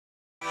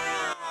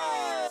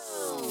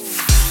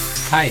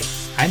Hi,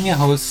 I'm your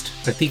host,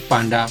 Pratik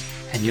Panda,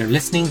 and you're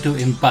listening to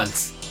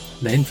Impulse,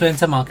 the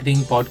influencer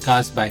marketing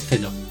podcast by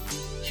Phyllo.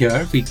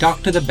 Here, we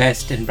talk to the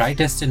best and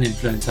brightest in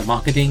influencer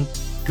marketing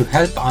to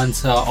help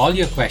answer all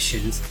your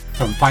questions,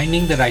 from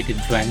finding the right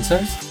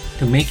influencers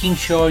to making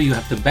sure you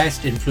have the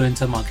best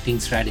influencer marketing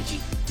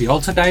strategy. We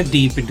also dive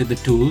deep into the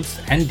tools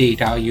and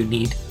data you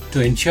need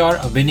to ensure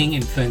a winning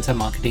influencer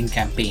marketing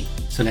campaign.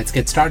 So let's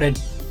get started.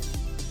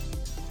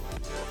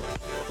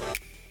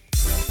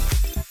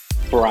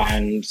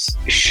 Brands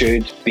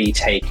should be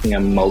taking a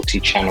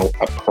multi-channel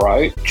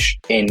approach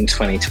in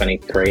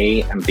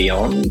 2023 and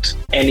beyond.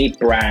 Any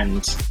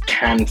brand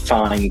can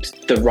find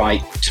the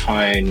right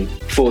tone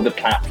for the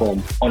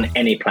platform on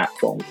any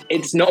platform.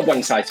 It's not a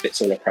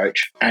one-size-fits-all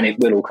approach, and it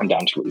will all come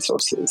down to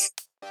resources.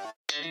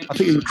 I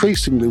think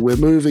increasingly we're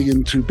moving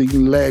into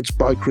being led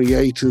by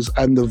creators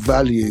and the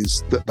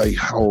values that they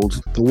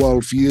hold, the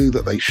worldview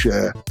that they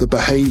share, the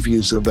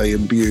behaviors that they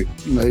imbue.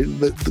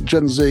 The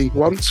Gen Z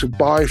want to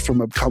buy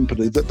from a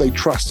company that they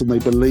trust and they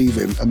believe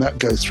in, and that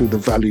goes through the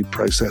value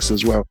process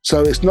as well.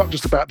 So it's not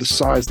just about the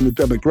size and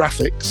the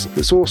demographics,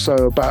 it's also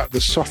about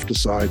the softer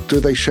side. Do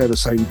they share the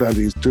same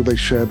values? Do they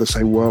share the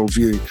same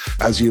worldview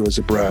as you as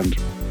a brand?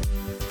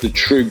 The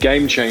true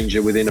game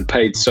changer within a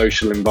paid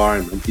social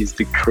environment is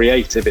the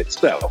creative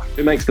itself.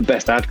 Who makes the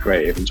best ad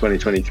creative in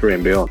 2023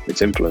 and beyond?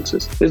 It's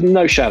influencers. There's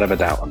no shadow of a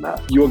doubt on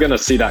that. You're going to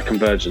see that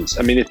convergence.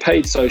 I mean, if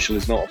paid social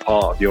is not a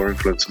part of your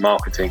influencer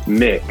marketing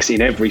mix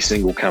in every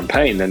single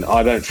campaign, then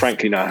I don't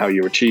frankly know how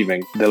you're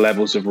achieving the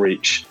levels of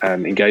reach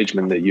and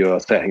engagement that you're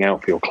setting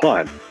out for your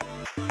client.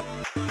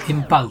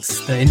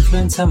 Impulse, the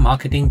influencer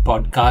marketing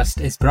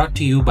podcast, is brought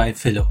to you by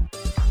Phyllo.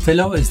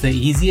 Phyllo is the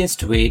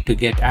easiest way to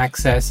get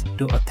access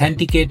to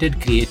authenticated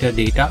creator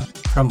data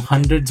from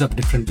hundreds of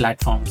different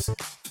platforms.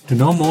 To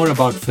know more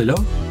about Phyllo,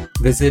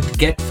 visit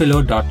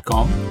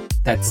getphyllo.com.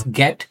 That's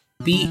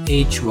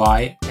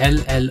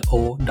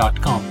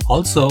getphyllo.com.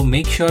 Also,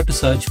 make sure to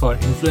search for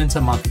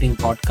Influencer Marketing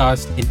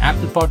Podcast in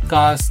Apple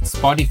Podcasts,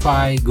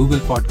 Spotify, Google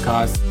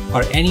Podcasts,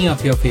 or any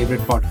of your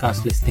favorite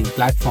podcast listening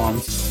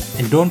platforms.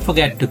 And don't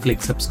forget to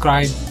click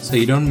subscribe so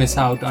you don't miss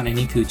out on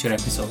any future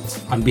episodes.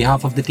 On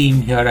behalf of the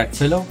team here at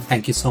Phyllo,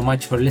 thank you so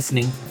much for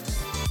listening.